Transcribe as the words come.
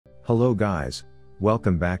Hello guys,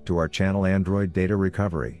 welcome back to our channel Android Data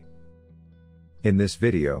Recovery. In this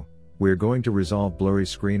video, we're going to resolve blurry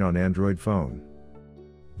screen on Android phone.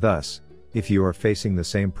 Thus, if you are facing the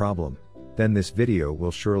same problem, then this video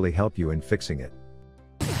will surely help you in fixing it.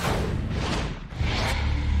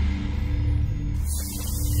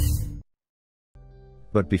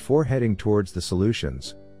 But before heading towards the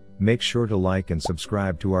solutions, make sure to like and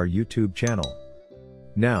subscribe to our YouTube channel.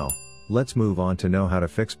 Now, let's move on to know how to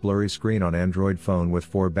fix blurry screen on Android phone with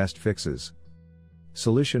 4 best fixes.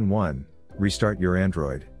 Solution 1. Restart your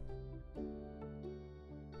Android.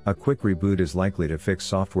 A quick reboot is likely to fix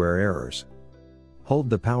software errors. Hold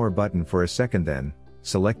the power button for a second, then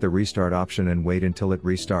select the restart option and wait until it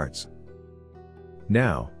restarts.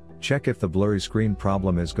 Now, check if the blurry screen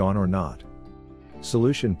problem is gone or not.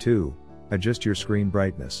 Solution 2. Adjust your screen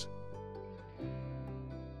brightness.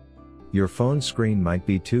 Your phone screen might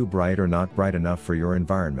be too bright or not bright enough for your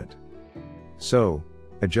environment. So,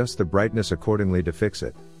 adjust the brightness accordingly to fix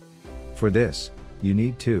it. For this, you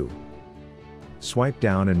need to swipe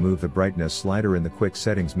down and move the brightness slider in the quick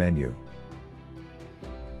settings menu.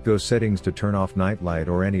 Go settings to turn off night light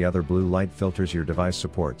or any other blue light filters your device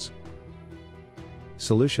supports.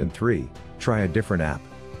 Solution 3. Try a different app.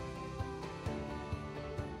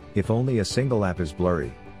 If only a single app is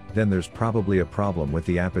blurry, then there's probably a problem with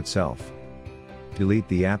the app itself. Delete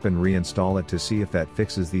the app and reinstall it to see if that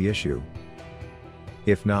fixes the issue.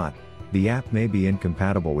 If not, the app may be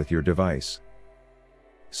incompatible with your device.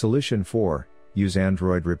 Solution 4. Use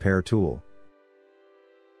Android Repair Tool.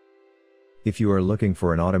 If you are looking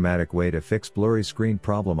for an automatic way to fix blurry screen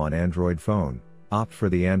problem on Android phone, opt for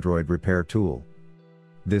the Android Repair Tool.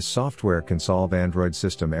 This software can solve Android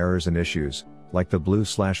system errors and issues, like the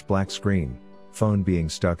blue/black screen, phone being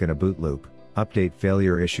stuck in a boot loop, update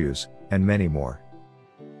failure issues, and many more.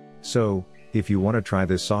 So, if you want to try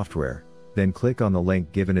this software, then click on the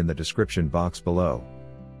link given in the description box below.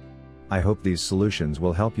 I hope these solutions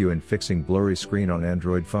will help you in fixing blurry screen on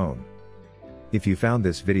Android phone. If you found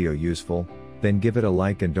this video useful, then give it a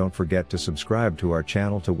like and don't forget to subscribe to our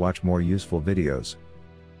channel to watch more useful videos.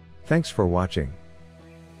 Thanks for watching.